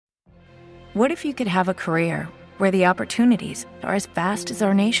What if you could have a career where the opportunities are as vast as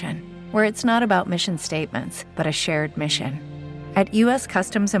our nation, where it's not about mission statements, but a shared mission? At U.S.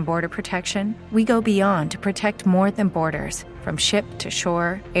 Customs and Border Protection, we go beyond to protect more than borders. From ship to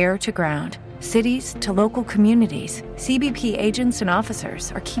shore, air to ground, cities to local communities, CBP agents and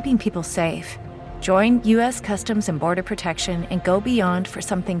officers are keeping people safe. Join U.S. Customs and Border Protection and go beyond for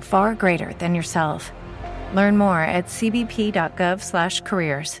something far greater than yourself. Learn more at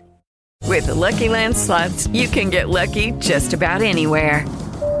cbp.gov/careers. With the Lucky Land Slots, you can get lucky just about anywhere.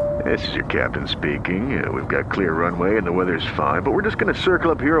 This is your captain speaking. We've got clear runway and the weather's fine, but we're just going to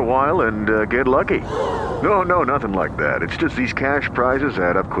circle up here a while and get lucky. No, nothing like that. It's just these cash prizes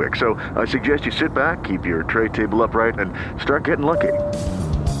add up quick. So I suggest you sit back, keep your tray table upright, and start getting lucky.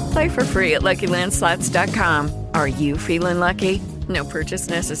 Play for free at LuckyLandSlots.com. Are you feeling lucky? No purchase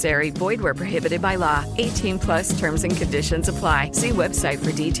necessary. Void where prohibited by law. 18+ terms and conditions apply. See website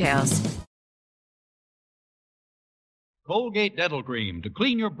for details. Colgate Dental Cream to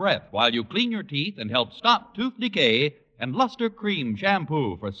clean your breath while you clean your teeth and help stop tooth decay, and Luster Cream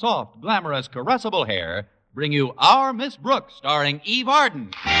Shampoo for soft, glamorous, caressable hair bring you Our Miss Brooks, starring Eve Arden.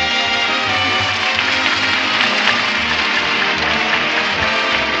 It's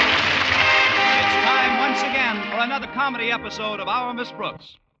time once again for another comedy episode of Our Miss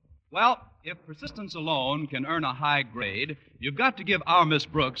Brooks. Well, if persistence alone can earn a high grade, you've got to give our Miss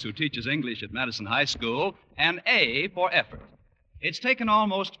Brooks, who teaches English at Madison High School, an A for effort. It's taken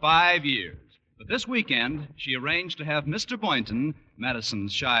almost 5 years, but this weekend she arranged to have Mr. Boynton,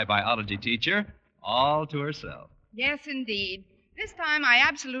 Madison's shy biology teacher, all to herself. Yes, indeed. This time I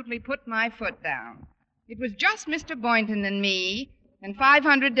absolutely put my foot down. It was just Mr. Boynton and me and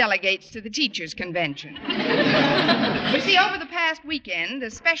 500 delegates to the teachers' convention. You see, over the past weekend,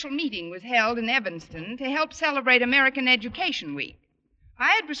 a special meeting was held in Evanston to help celebrate American Education Week.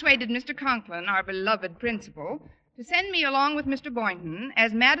 I had persuaded Mr. Conklin, our beloved principal, to send me along with Mr. Boynton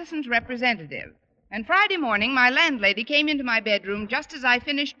as Madison's representative. And Friday morning, my landlady came into my bedroom just as I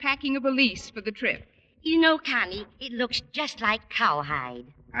finished packing a valise for the trip. You know, Connie, it looks just like cowhide.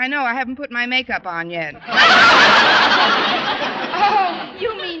 I know, I haven't put my makeup on yet. Oh,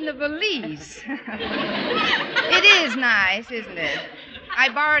 you mean the valise. It is nice, isn't it? I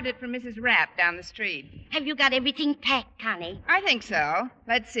borrowed it from Mrs. Rapp down the street. Have you got everything packed, Connie? I think so.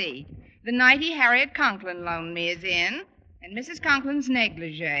 Let's see. The nightie Harriet Conklin loaned me is in, and Mrs. Conklin's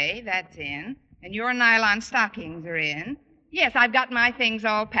negligee, that's in, and your nylon stockings are in. Yes, I've got my things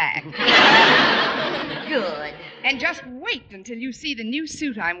all packed. Good. And just wait until you see the new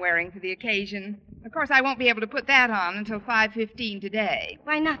suit I'm wearing for the occasion. Of course, I won't be able to put that on until 5:15 today.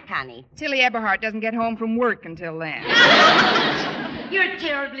 Why not, Connie? Tilly Eberhardt doesn't get home from work until then. You're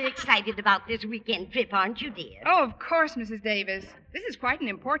terribly excited about this weekend trip, aren't you, dear? Oh, of course, Mrs. Davis. This is quite an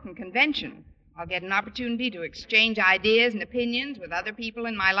important convention. I'll get an opportunity to exchange ideas and opinions with other people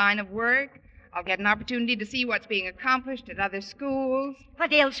in my line of work. I'll get an opportunity to see what's being accomplished at other schools.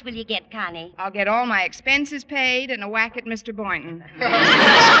 What else will you get, Connie? I'll get all my expenses paid and a whack at Mr. Boynton.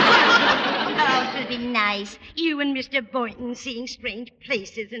 Oh, it'll be nice. You and Mr. Boynton seeing strange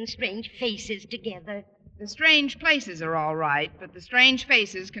places and strange faces together. The strange places are all right, but the strange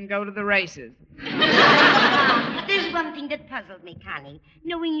faces can go to the races. There's one thing that puzzled me, Connie.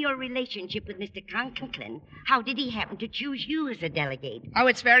 Knowing your relationship with Mr. Conklin, how did he happen to choose you as a delegate? Oh,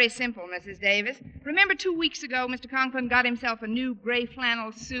 it's very simple, Mrs. Davis. Remember 2 weeks ago, Mr. Conklin got himself a new gray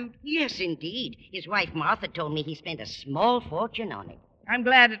flannel suit? Yes, indeed. His wife, Martha, told me he spent a small fortune on it. I'm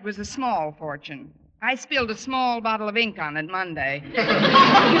glad it was a small fortune. I spilled a small bottle of ink on it Monday.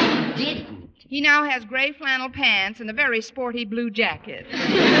 You didn't? He now has gray flannel pants and a very sporty blue jacket.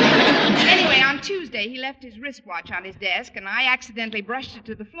 Anyway, on Tuesday, he left his wristwatch on his desk, and I accidentally brushed it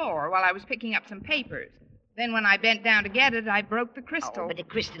to the floor while I was picking up some papers. Then when I bent down to get it, I broke the crystal. Oh, but the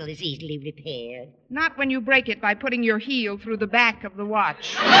crystal is easily repaired. Not when you break it by putting your heel through the back of the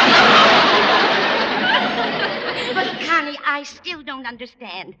watch. But, Connie, I still don't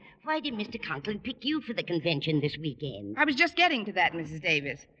understand. Why did Mr. Conklin pick you for the convention this weekend? I was just getting to that, Mrs.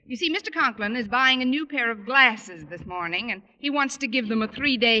 Davis. You see, Mr. Conklin is buying a new pair of glasses this morning, and he wants to give them a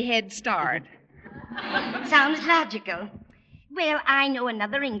 3-day head start. Sounds logical. Well, I know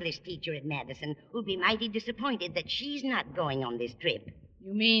another English teacher at Madison who'll be mighty disappointed that she's not going on this trip.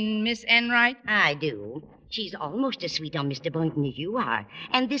 You mean Miss Enright? I do. She's almost as sweet on Mr. Boynton as you are.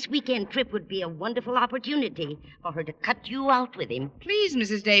 And this weekend trip would be a wonderful opportunity for her to cut you out with him. Please,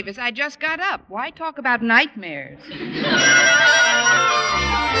 Mrs. Davis, I just got up. Why talk about nightmares?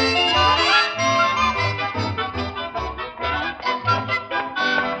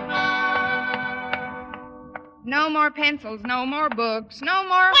 No more pencils, no more books, no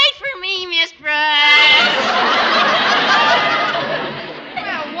more... Wait for me, Miss Brooks.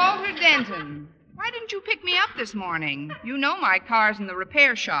 Well, Walter Denton, why didn't you pick me up this morning? You know my car's in the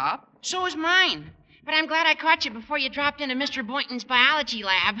repair shop. So is mine. But I'm glad I caught you before you dropped into Mr. Boynton's biology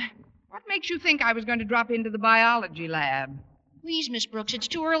lab. What makes you think I was going to drop into the biology lab? Please, Miss Brooks, it's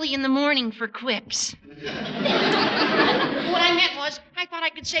too early in the morning for quips. What I meant was, I thought I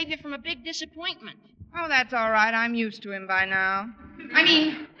could save you from a big disappointment. Oh, that's all right. I'm used to him by now. I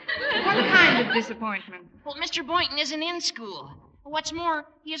mean, what kind of disappointment? Well, Mr. Boynton isn't in school. What's more,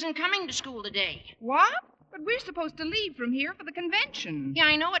 he isn't coming to school today. What? But we're supposed to leave from here for the convention. Yeah,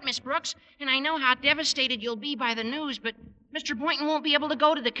 I know it, Miss Brooks, and I know how devastated you'll be by the news, but Mr. Boynton won't be able to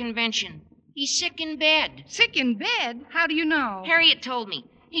go to the convention. He's sick in bed. Sick in bed? How do you know? Harriet told me.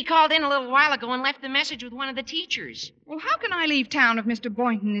 He called in a little while ago and left the message with one of the teachers. Well, how can I leave town if Mr.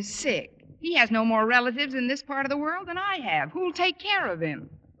 Boynton is sick? He has no more relatives in this part of the world than I have. Who'll take care of him?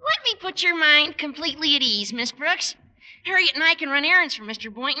 Let me put your mind completely at ease, Miss Brooks. Harriet and I can run errands for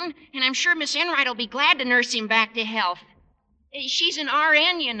Mr. Boynton, and I'm sure Miss Enright will be glad to nurse him back to health. She's an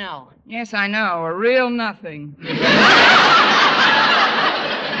RN, you know. Yes, I know. A real nothing. You're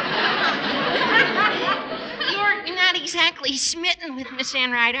not exactly smitten with Miss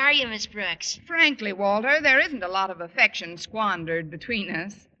Enright, are you, Miss Brooks? Frankly, Walter, there isn't a lot of affection squandered between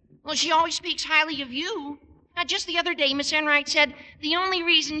us. Well, she always speaks highly of you. Just the other day, Miss Enright said the only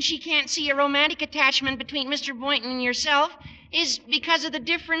reason she can't see a romantic attachment between Mr. Boynton and yourself is because of the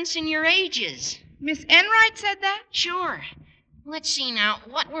difference in your ages. Miss Enright said that? Sure. Let's see now.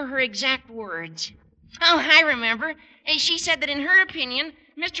 What were her exact words? Oh, I remember. She said that in her opinion,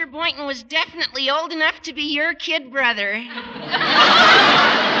 Mr. Boynton was definitely old enough to be your kid brother.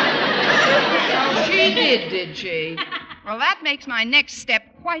 Oh, she did she? Well, that makes my next step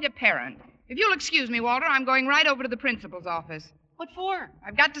quite apparent. If you'll excuse me, Walter, I'm going right over to the principal's office. What for?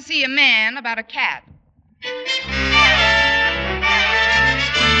 I've got to see a man about a cat.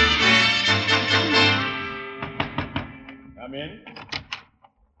 Come in.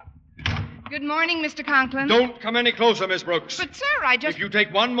 Good morning, Mr. Conklin. Don't come any closer, Miss Brooks. But, sir, I just... If you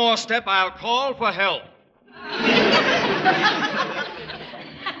take one more step, I'll call for help.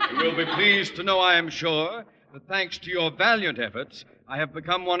 You will be pleased to know, I am sure, that thanks to your valiant efforts, I have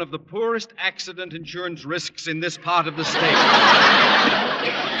become one of the poorest accident insurance risks in this part of the state.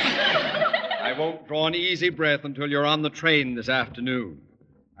 I won't draw an easy breath until you're on the train this afternoon.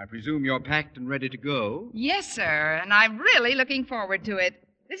 I presume you're packed and ready to go? Yes, sir, and I'm really looking forward to it.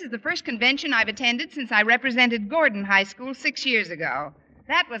 This is the first convention I've attended since I represented Gordon High School 6 years ago.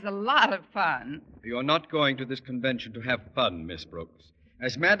 That was a lot of fun. You're not going to this convention to have fun, Miss Brooks.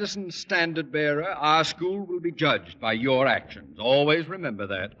 As Madison's standard bearer, our school will be judged by your actions. Always remember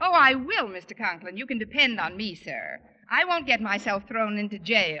that. Oh, I will, Mr. Conklin. You can depend on me, sir. I won't get myself thrown into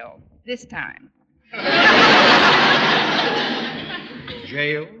jail this time.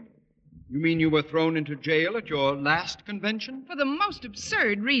 Jail? You mean you were thrown into jail at your last convention? For the most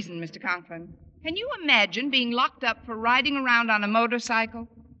absurd reason, Mr. Conklin. Can you imagine being locked up for riding around on a motorcycle?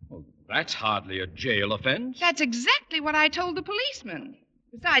 Well, that's hardly a jail offense. That's exactly what I told the policeman.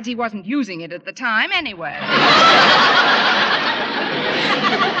 Besides, he wasn't using it at the time anyway.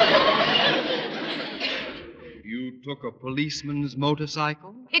 You took a policeman's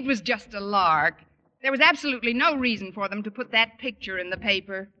motorcycle? It was just a lark. There was absolutely no reason for them to put that picture in the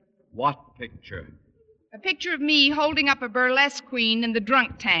paper. What picture? A picture of me holding up a burlesque queen in the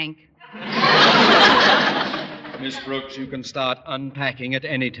drunk tank. Miss Brooks, you can start unpacking at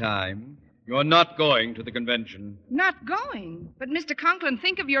any time. You're not going to the convention. Not going? But, Mr. Conklin,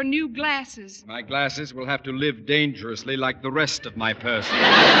 think of your new glasses. My glasses will have to live dangerously like the rest of my person.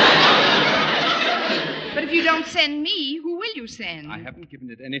 But if you don't send me, who will you send? I haven't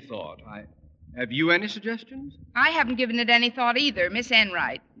given it any thought. Have you any suggestions? I haven't given it any thought either, Miss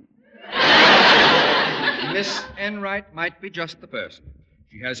Enright. Miss Enright might be just the person.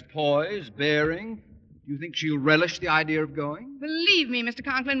 She has poise, bearing. Do you think she'll relish the idea of going? Believe me, Mr.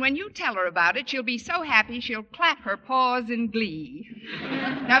 Conklin, when you tell her about it, she'll be so happy she'll clap her paws in glee.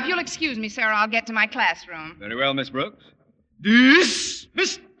 Now, if you'll excuse me, sir, I'll get to my classroom. Very well, Miss Brooks.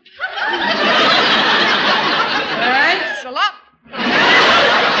 Dismiss. Thanks a lot.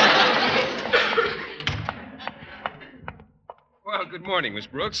 Well, good morning, Miss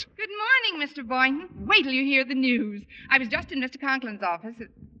Brooks. Good morning, Mr. Boynton. Wait till you hear the news. I was just in Mr. Conklin's office.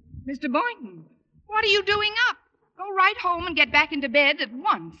 Mr. Boynton, what are you doing up? Go right home and get back into bed at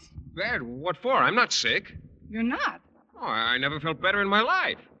once. Bed? What for? I'm not sick. You're not? Oh, I never felt better in my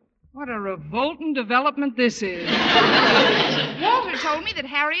life. What a revolting development this is. Walter told me that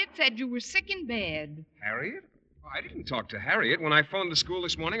Harriet said you were sick in bed. Harriet? I didn't talk to Harriet. When I phoned the school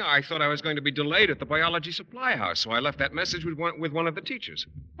this morning, I thought I was going to be delayed at the biology supply house, so I left that message with one of the teachers.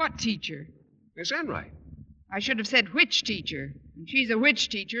 What teacher? Miss Enright. I should have said which teacher. And she's a witch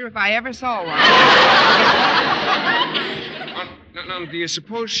teacher if I ever saw one. Now, do you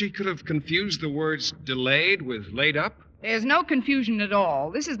suppose she could have confused the words delayed with laid up? There's no confusion at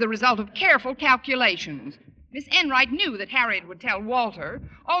all. This is the result of careful calculations. Miss Enright knew that Harriet would tell Walter,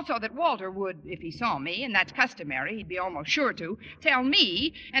 also that Walter would, if he saw me, and that's customary, he'd be almost sure to, tell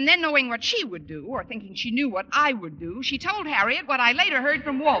me, and then knowing what she would do, or thinking she knew what I would do, she told Harriet what I later heard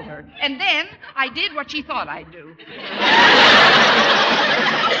from Walter, and then I did what she thought I'd do.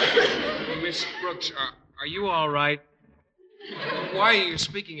 Miss Brooks, are you all right? Why are you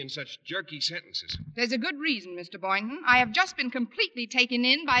speaking in such jerky sentences? There's a good reason, Mr. Boynton. I have just been completely taken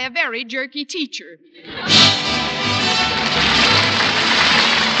in by a very jerky teacher.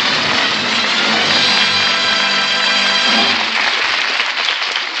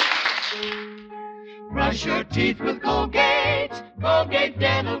 Brush your teeth with Colgate. Colgate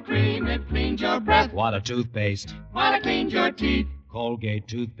Dental Cream. It cleans your breath. What a toothpaste. While it cleans your teeth. Colgate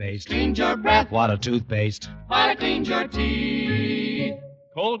toothpaste. Cleans your breath. What a toothpaste. While it cleans your teeth.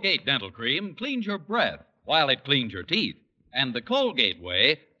 Colgate Dental Cream cleans your breath while it cleans your teeth. And the Colgate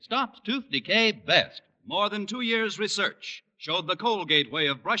way stops tooth decay best. More than 2 years' research showed the Colgate way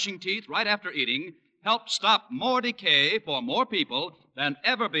of brushing teeth right after eating helped stop more decay for more people than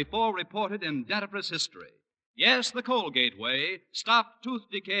ever before reported in dentifrice history. Yes, the Colgate way stopped tooth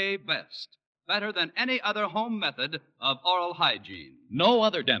decay best. Better than any other home method of oral hygiene. No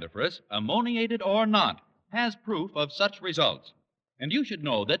other dentifrice, ammoniated or not, has proof of such results. And you should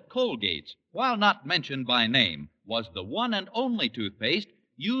know that Colgate's, while not mentioned by name, was the one and only toothpaste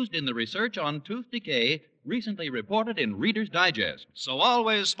used in the research on tooth decay recently reported in Reader's Digest. So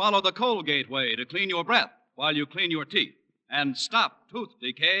always follow the Colgate way to clean your breath while you clean your teeth and stop tooth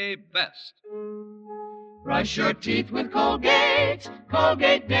decay best. Brush your teeth with Colgate.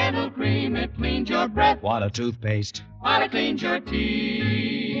 Colgate Dental Cream. It cleans your breath. What a toothpaste. While it cleans your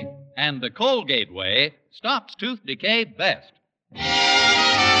teeth. And the Colgate way stops tooth decay best.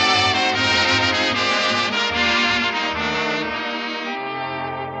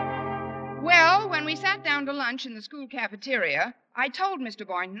 Well, when we sat down to lunch in the school cafeteria, I told Mr.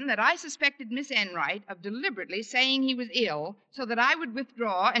 Boynton that I suspected Miss Enright of deliberately saying he was ill so that I would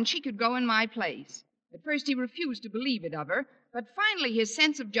withdraw and she could go in my place. At first, he refused to believe it of her, but finally his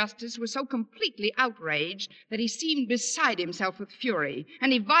sense of justice was so completely outraged that he seemed beside himself with fury,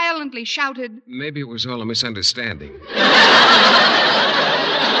 and he violently shouted, Maybe it was all a misunderstanding.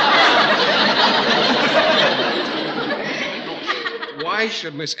 Why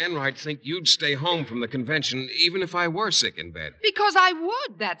should Miss Enright think you'd stay home from the convention even if I were sick in bed? Because I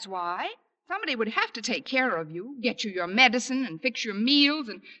would, that's why. Somebody would have to take care of you, get you your medicine and fix your meals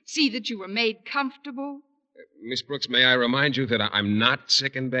and see that you were made comfortable. Miss Brooks, may I remind you that I'm not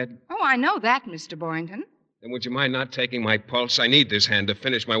sick in bed? Oh, I know that, Mr. Boynton. Then would you mind not taking my pulse? I need this hand to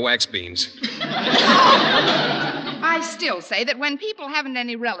finish my wax beans. I still say that when people haven't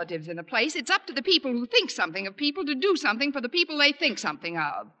any relatives in a place, it's up to the people who think something of people to do something for the people they think something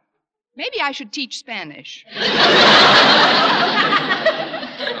of. Maybe I should teach Spanish.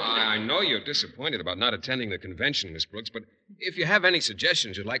 I know you're disappointed about not attending the convention, Miss Brooks, but if you have any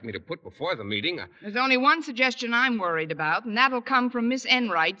suggestions you'd like me to put before the meeting... There's only one suggestion I'm worried about, and that'll come from Miss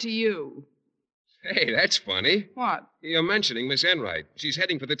Enright to you. Hey, that's funny. What? You're mentioning Miss Enright. She's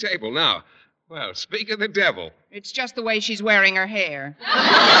heading for the table now. Well, speak of the devil. It's just the way she's wearing her hair.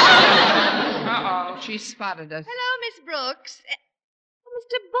 Uh-oh, she spotted us. Hello, Miss Brooks.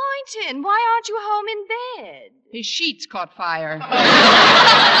 Mr. Boynton, why aren't you home in bed? His sheets caught fire.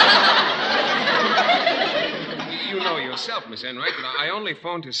 You know yourself, Miss Enright, that I only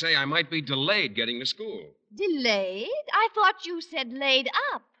phoned to say I might be delayed getting to school. Delayed? I thought you said laid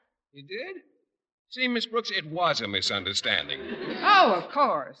up. You did? See, Miss Brooks, it was a misunderstanding. Oh, of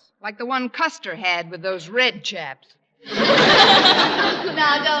course. Like the one Custer had with those red chaps.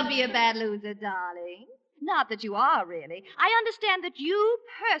 Now, don't be a bad loser, darling. Not that you are, really. I understand that you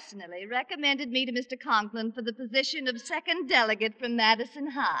personally recommended me to Mr. Conklin for the position of second delegate from Madison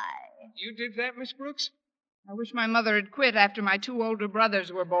High. You did that, Miss Brooks? I wish my mother had quit after my 2 older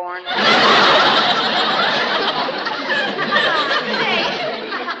brothers were born. Say,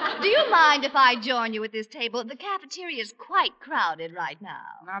 do you mind if I join you at this table? The cafeteria is quite crowded right now.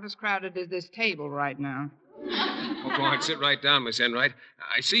 Not as crowded as this table right now. Oh, go on, sit right down, Miss Enright.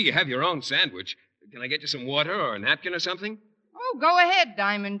 I see you have your own sandwich. Can I get you some water or a napkin or something? Oh, go ahead,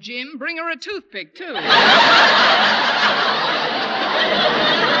 Diamond Jim. Bring her a toothpick, too.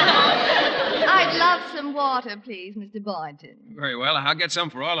 I I'd love some water, please, Mr. Boynton. Very well. I'll get some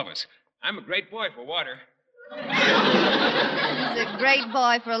for all of us. I'm a great boy for water. He's a great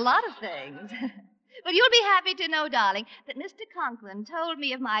boy for a lot of things. Well, you'll be happy to know, darling, that Mr. Conklin told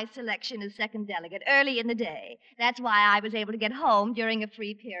me of my selection as second delegate early in the day. That's why I was able to get home during a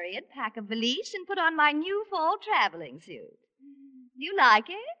free period, pack a valise, and put on my new fall traveling suit. Do you like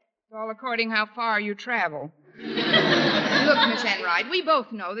it? It's all according how far you travel. Look, Miss Enright, we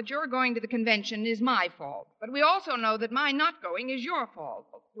both know that your going to the convention is my fault. But we also know that my not going is your fault.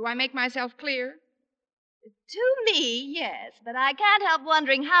 Do I make myself clear? To me, yes, but I can't help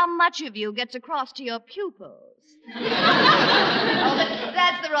wondering how much of you gets across to your pupils. Oh, but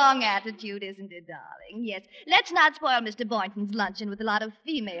that's the wrong attitude, isn't it, darling? Yes, let's not spoil Mr. Boynton's luncheon with a lot of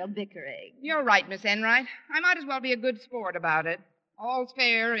female bickering. You're right, Miss Enright. I might as well be a good sport about it. All's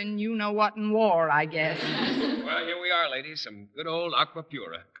fair in you-know-what in war, I guess. Well, here we are, ladies. Some good old aqua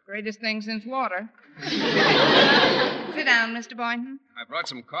pura. Greatest thing since water. Sit down, Mr. Boynton. I brought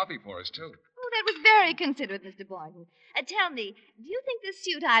some coffee for us, too. Oh, that was very considerate, Mr. Boynton. Tell me, do you think the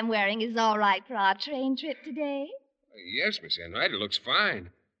suit I'm wearing is all right for our train trip today? Yes, Miss Enright, it looks fine.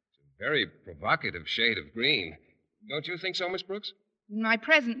 It's a very provocative shade of green. Don't you think so, Miss Brooks? In my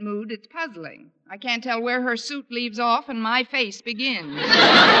present mood, it's puzzling. I can't tell where her suit leaves off and my face begins.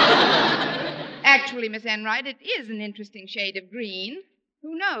 Actually, Miss Enright, it is an interesting shade of green.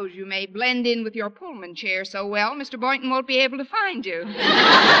 Who knows? You may blend in with your Pullman chair so well, Mr. Boynton won't be able to find you. Is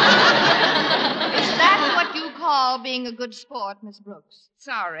that what you call being a good sport, Miss Brooks?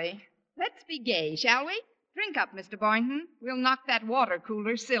 Sorry. Let's be gay, shall we? Drink up, Mr. Boynton. We'll knock that water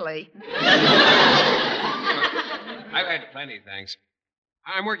cooler silly. I've had plenty, thanks.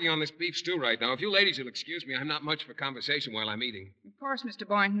 I'm working on this beef stew right now. If you ladies will excuse me, I'm not much for conversation while I'm eating. Of course, Mr.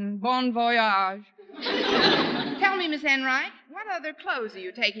 Boynton. Bon voyage. Tell me, Miss Enright, what other clothes are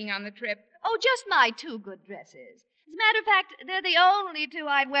you taking on the trip? Oh, just my 2 good dresses. As a matter of fact, they're the only 2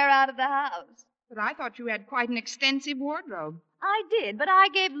 I'd wear out of the house. But I thought you had quite an extensive wardrobe. I did, but I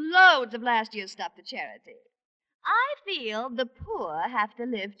gave loads of last year's stuff to charity. I feel the poor have to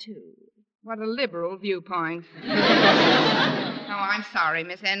live, too. What a liberal viewpoint. Oh, I'm sorry,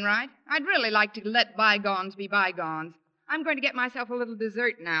 Miss Enright. I'd really like to let bygones be bygones. I'm going to get myself a little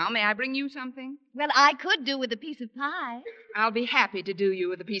dessert now. May I bring you something? Well, I could do with a piece of pie. I'll be happy to do you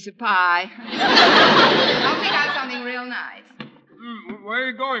with a piece of pie. I'll pick out something real nice. Where are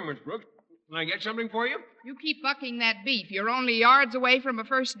you going, Miss Brooks? Can I get something for you? You keep bucking that beef. You're only yards away from a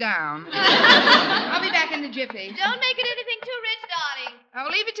first down. I'll be back in the jiffy. Don't make it anything too rich, darling. Oh,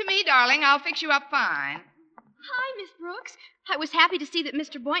 leave it to me, darling. I'll fix you up fine. Hi, Miss Brooks. I was happy to see that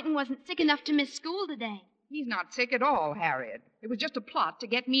Mr. Boynton wasn't sick enough to miss school today. He's not sick at all, Harriet. It was just a plot to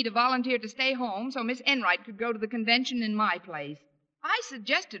get me to volunteer to stay home so Miss Enright could go to the convention in my place. I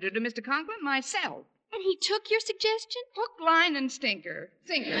suggested it to Mr. Conklin myself. And he took your suggestion? Hook, line, and sinker.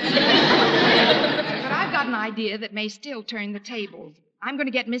 But I've got an idea that may still turn the tables. I'm going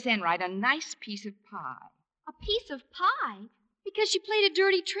to get Miss Enright a nice piece of pie. A piece of pie? Because she played a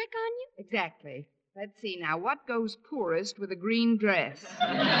dirty trick on you? Exactly. Let's see now. What goes poorest with a green dress?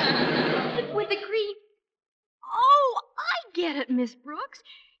 With a green... Oh, I get it, Miss Brooks.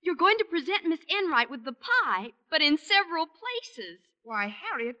 You're going to present Miss Enright with the pie, but in several places. Why,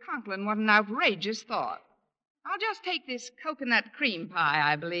 Harriet Conklin, what an outrageous thought. I'll just take this coconut cream pie,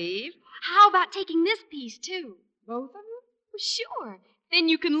 I believe. How about taking this piece, too? Both of them? Well, sure. Then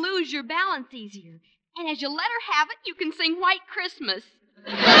you can lose your balance easier. And as you let her have it, you can sing White Christmas.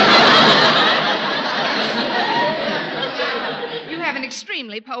 You have an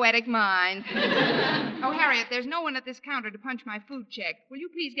extremely poetic mind. Oh, Harriet, there's no one at this counter to punch my food check. Will you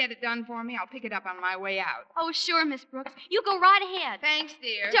please get it done for me? I'll pick it up on my way out. Oh, sure, Miss Brooks. You go right ahead. Thanks,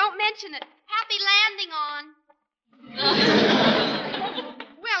 dear. Don't mention it. Happy landing on.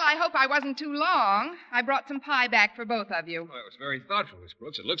 Well, I hope I wasn't too long. I brought some pie back for both of you. Well, that was very thoughtful, Miss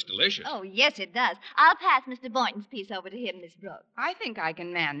Brooks. It looks delicious. Oh, yes, it does. I'll pass Mr. Boynton's piece over to him, Miss Brooks. I think I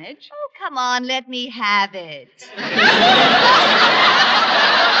can manage. Oh, come on, let me have it.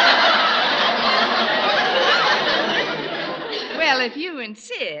 Well, if you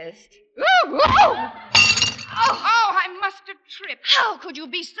insist. Ooh, ooh! Oh, I must have tripped. How could you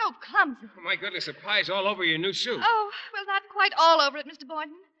be so clumsy? Oh, my goodness, the pie's all over your new suit. Oh, well, not quite all over it, Mr.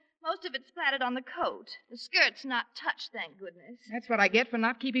 Boynton. Most of it's splattered on the coat. The skirt's not touched, thank goodness. That's what I get for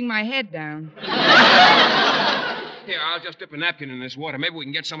not keeping my head down. Here, I'll just dip a napkin in this water. Maybe we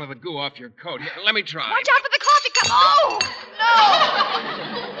can get some of the goo off your coat. Here, let me try. Watch out for the coffee cup. Oh,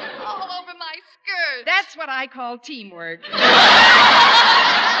 no! All over my skirt. That's what I call teamwork.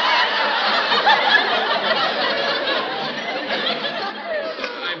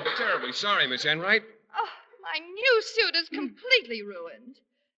 I'm terribly sorry, Miss Enright. Oh, my new suit is completely ruined.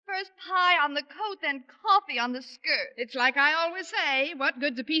 First pie on the coat, then coffee on the skirt. It's like I always say, what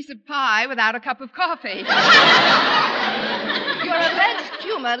good's a piece of pie without a cup of coffee? Your alleged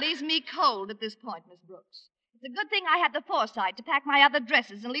humor leaves me cold at this point, Miss Brooks. It's a good thing I had the foresight to pack my other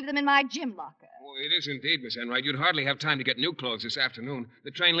dresses and leave them in my gym locker. Oh, it is indeed, Miss Enright. You'd hardly have time to get new clothes this afternoon.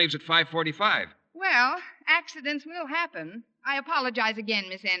 The train leaves at 5:45. Well, accidents will happen. I apologize again,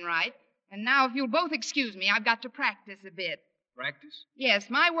 Miss Enright. And now, if you'll both excuse me, I've got to practice a bit. Practice? Yes,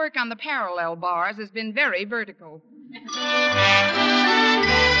 my work on the parallel bars has been very vertical.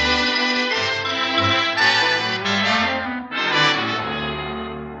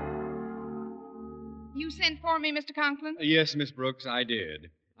 You sent for me, Mr. Conklin? Yes, Miss Brooks, I did.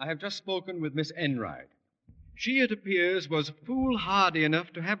 I have just spoken with Miss Enright. She, it appears, was foolhardy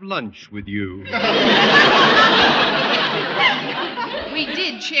enough to have lunch with you. We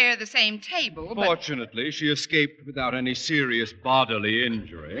did share the same table, but... Fortunately, she escaped without any serious bodily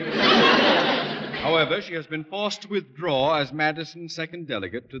injury. However, she has been forced to withdraw as Madison's second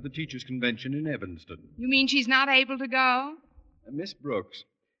delegate to the Teachers' Convention in Evanston. You mean she's not able to go? Miss Brooks,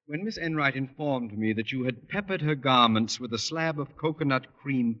 when Miss Enright informed me that you had peppered her garments with a slab of coconut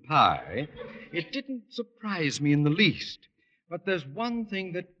cream pie, it didn't surprise me in the least. But there's one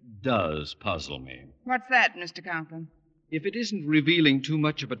thing that does puzzle me. What's that, Mr. Conklin? If it isn't revealing too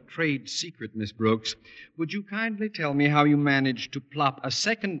much of a trade secret, Miss Brooks, would you kindly tell me how you managed to plop a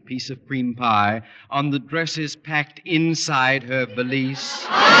second piece of cream pie on the dresses packed inside her valise?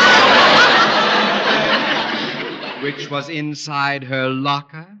 Which was inside her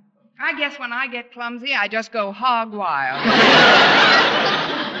locker? I guess when I get clumsy, I just go hog wild.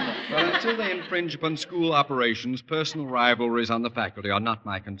 Well, until they infringe upon school operations, personal rivalries on the faculty are not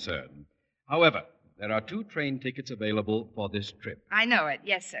my concern. However, there are 2 train tickets available for this trip. I know it.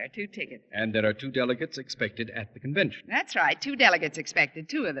 Yes, sir. 2 tickets. And there are 2 delegates expected at the convention. That's right. 2 delegates expected,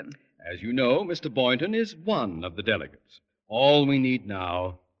 2 of them. As you know, Mr. Boynton is one of the delegates. All we need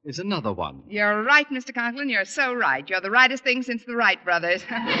now is another one. You're right, Mr. Conklin. You're so right. You're the rightest thing since the Wright brothers.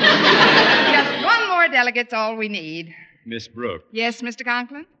 Just one more delegate's all we need. Miss Brooks. Yes, Mr.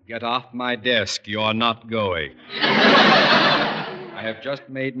 Conklin? Get off my desk. You're not going. I have just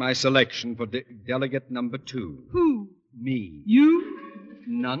made my selection for delegate number 2. Who? Me. You?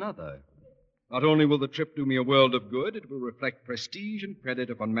 None other. Not only will the trip do me a world of good, it will reflect prestige and credit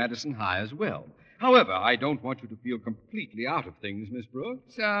upon Madison High as well. However, I don't want you to feel completely out of things, Miss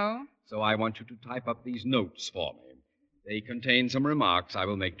Brooks. So? So I want you to type up these notes for me. They contain some remarks I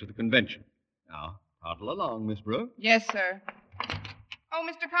will make to the convention. Now, toddle along, Miss Brooks. Yes, sir. Oh,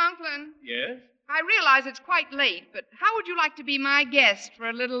 Mr. Conklin. Yes? I realize it's quite late, but how would you like to be my guest for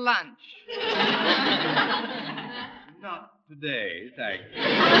a little lunch? Not today, thank you.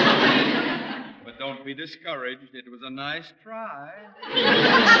 But don't be discouraged. It was a nice try.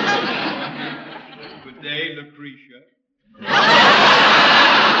 Good day, Lucretia.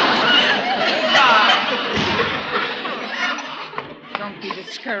 Don't be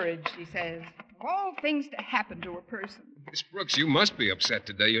discouraged, he says. Of all things to happen to a person. Miss Brooks, you must be upset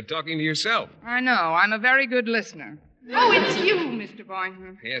today. You're talking to yourself. I know. I'm a very good listener. Oh, it's you, Mr.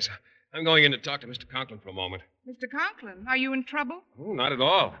 Boynton. Yes, I'm going in to talk to Mr. Conklin for a moment. Mr. Conklin, are you in trouble? Oh, not at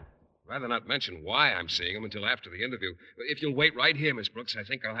all. Rather not mention why I'm seeing him until after the interview. If you'll wait right here, Miss Brooks, I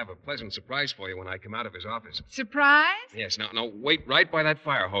think I'll have a pleasant surprise for you when I come out of his office. Surprise? Yes, now, wait right by that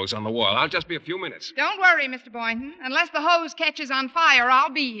fire hose on the wall. I'll just be a few minutes. Don't worry, Mr. Boynton. Unless the hose catches on fire, I'll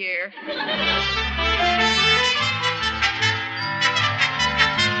be here.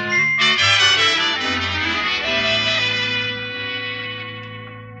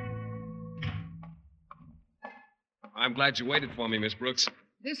 I'm glad you waited for me, Miss Brooks.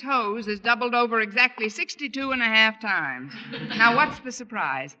 This hose is doubled over exactly 62.5 times. Now, what's the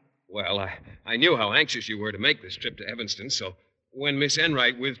surprise? Well, I knew how anxious you were to make this trip to Evanston, so when Miss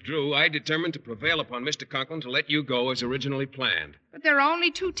Enright withdrew, I determined to prevail upon Mr. Conklin to let you go as originally planned. But there are only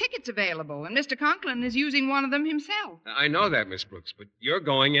 2 tickets available, and Mr. Conklin is using one of them himself. I know that, Miss Brooks, but you're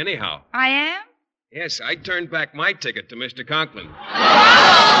going anyhow. I am? Yes, I turned back my ticket to Mr. Conklin.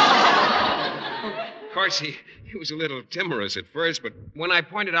 Of course, he was a little timorous at first, but when I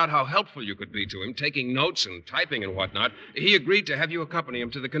pointed out how helpful you could be to him, taking notes and typing and whatnot, he agreed to have you accompany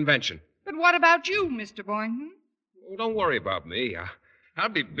him to the convention. But what about you, Mr. Boynton? Oh, don't worry about me. I'll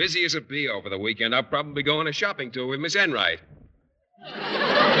be busy as a bee over the weekend. I'll probably go on a shopping tour with Miss Enright.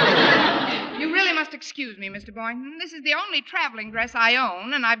 You really must excuse me, Mr. Boynton. This is the only traveling dress I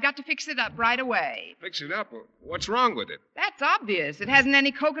own, and I've got to fix it up right away. Fix it up? What's wrong with it? That's obvious. It hasn't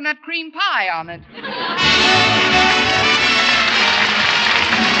any coconut cream pie on it.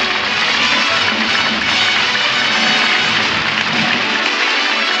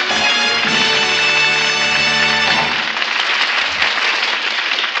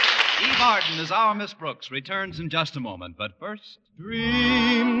 as Our Miss Brooks returns in just a moment. But first.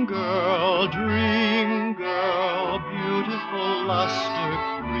 Dream girl, beautiful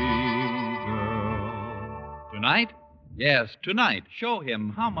luster cream girl. Tonight? Yes, tonight, show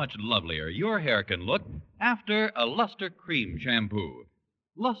him how much lovelier your hair can look after a Luster Cream shampoo.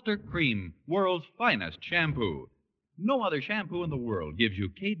 Luster Cream, world's finest shampoo. No other shampoo in the world gives you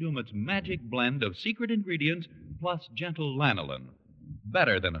Kay Daumit's magic blend of secret ingredients plus gentle lanolin.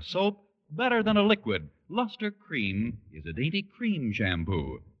 Better than a soap, better than a liquid, Luster Cream is a dainty cream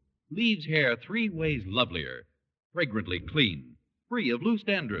shampoo. Leaves hair 3 ways lovelier. Fragrantly clean, free of loose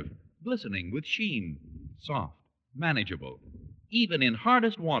dandruff, glistening with sheen, soft, manageable. Even in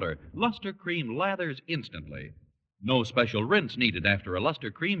hardest water, Luster Cream lathers instantly. No special rinse needed after a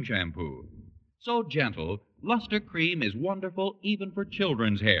Luster Cream shampoo. So gentle, Luster Cream is wonderful even for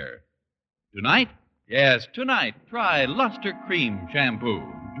children's hair. Tonight? Yes, tonight, try Luster Cream shampoo.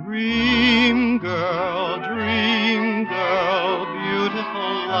 Dream girl,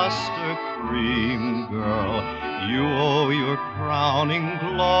 beautiful luster cream girl, you owe your crowning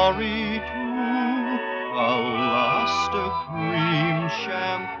glory to a luster cream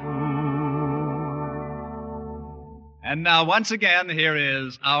shampoo. And now, once again, here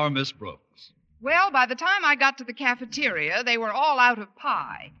is Our Miss Brooks. Well, by the time I got to the cafeteria, they were all out of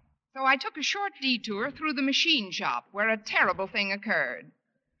pie. So I took a short detour through the machine shop where a terrible thing occurred.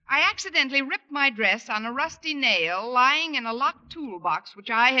 I accidentally ripped my dress on a rusty nail lying in a locked toolbox which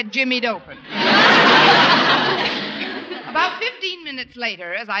I had jimmied open. About 15 minutes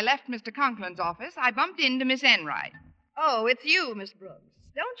later, as I left Mr. Conklin's office, I bumped into Miss Enright. Oh, it's you, Miss Brooks.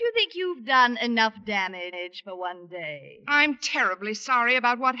 Don't you think you've done enough damage for one day? I'm terribly sorry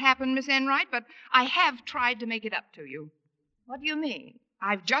about what happened, Miss Enright, but I have tried to make it up to you. What do you mean?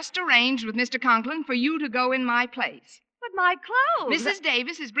 I've just arranged with Mr. Conklin for you to go in my place. But my clothes... Mrs.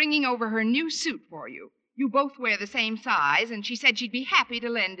 Davis is bringing over her new suit for you. You both wear the same size, and she said she'd be happy to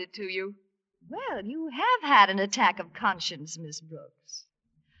lend it to you. Well, you have had an attack of conscience, Miss Brooks.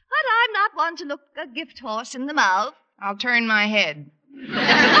 But I'm not one to look a gift horse in the mouth. I'll turn my head. Here's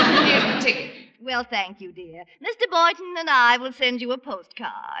the ticket. Well, thank you, dear. Mr. Boynton and I will send you a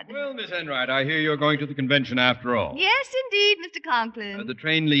postcard. Well, Miss Enright, I hear you're going to the convention after all. Yes, indeed, Mr. Conklin. The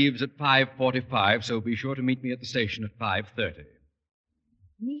train leaves at 5:45, so be sure to meet me at the station at 5:30.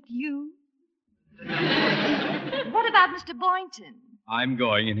 Meet you? What about Mr. Boynton? I'm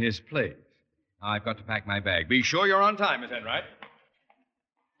going in his place. I've got to pack my bag. Be sure you're on time, Miss Enright.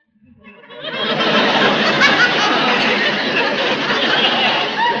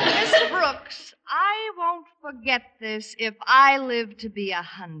 Miss Brooks, I won't forget this if I live to be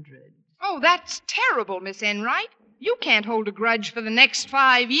 100. Oh, that's terrible, Miss Enright. You can't hold a grudge for the next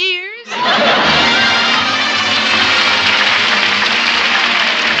 5 years.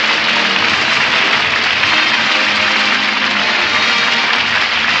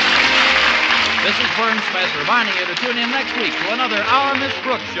 This is Vern Smith reminding you to tune in next week to another Our Miss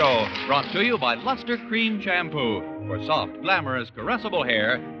Brooks show, brought to you by Luster Cream Shampoo for soft, glamorous, caressable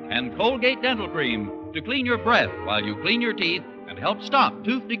hair, and Colgate Dental Cream to clean your breath while you clean your teeth and help stop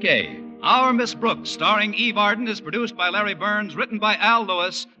tooth decay. Our Miss Brooks, starring Eve Arden, is produced by Larry Burns, written by Al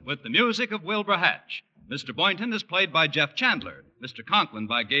Lewis, with the music of Wilbur Hatch. Mr. Boynton is played by Jeff Chandler, Mr. Conklin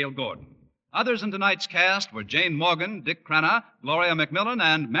by Gail Gordon. Others in tonight's cast were Jane Morgan, Dick Crenna, Gloria McMillan,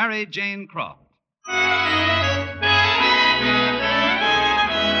 and Mary Jane Croft.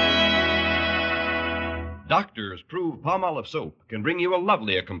 Doctors prove Palmolive soap can bring you a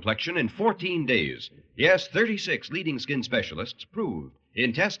lovelier complexion in 14 days. Yes, 36 leading skin specialists proved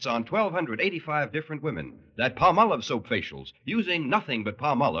in tests on 1,285 different women that Palmolive soap facials using nothing but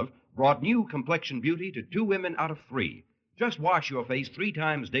Palmolive brought new complexion beauty to 2 women out of 3. Just wash your face 3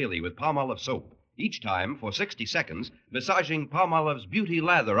 times daily with Palmolive soap, each time for 60 seconds, massaging Palmolive's beauty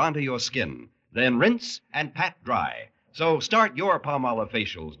lather onto your skin. Then rinse and pat dry. So start your Palmolive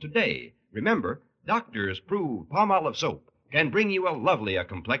facials today. Remember, doctors prove Palmolive soap can bring you a lovelier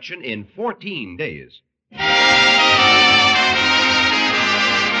complexion in 14 days.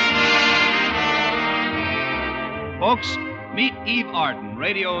 Folks, meet Eve Arden,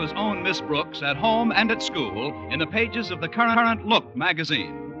 radio's own Miss Brooks, at home and at school in the pages of the Current Look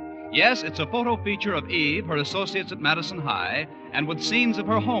magazine. Yes, it's a photo feature of Eve, her associates at Madison High, and with scenes of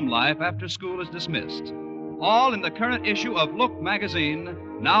her home life after school is dismissed. All in the current issue of Look magazine,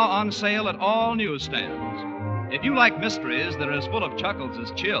 now on sale at all newsstands. If you like mysteries that are as full of chuckles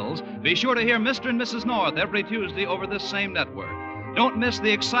as chills, be sure to hear Mr. and Mrs. North every Tuesday over this same network. Don't miss the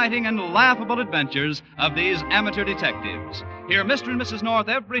exciting and laughable adventures of these amateur detectives. Hear Mr. and Mrs. North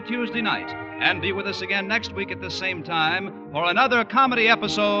every Tuesday night, and be with us again next week at the same time for another comedy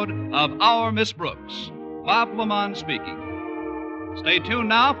episode of Our Miss Brooks. Bob Lamont speaking. Stay tuned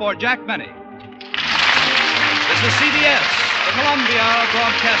now for Jack Benny. This is CBS, the Columbia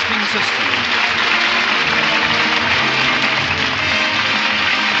Broadcasting System.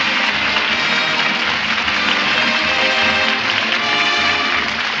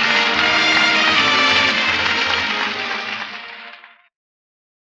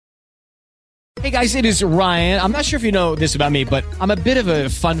 Hey guys, it is Ryan. I'm not sure if you know this about me, but I'm a bit of a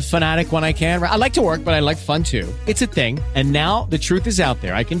fun fanatic when I can. I like to work, but I like fun too. It's a thing. And now the truth is out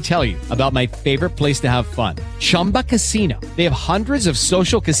there. I can tell you about my favorite place to have fun. Chumba Casino. They have hundreds of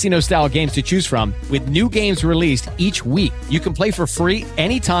social casino style games to choose from with new games released each week. You can play for free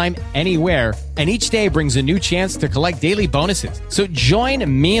anytime, anywhere. And each day brings a new chance to collect daily bonuses. So join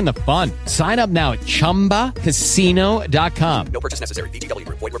me in the fun. Sign up now at ChumbaCasino.com. No purchase necessary. VGW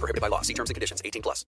Group. Void where prohibited by law. See terms and conditions. 18+.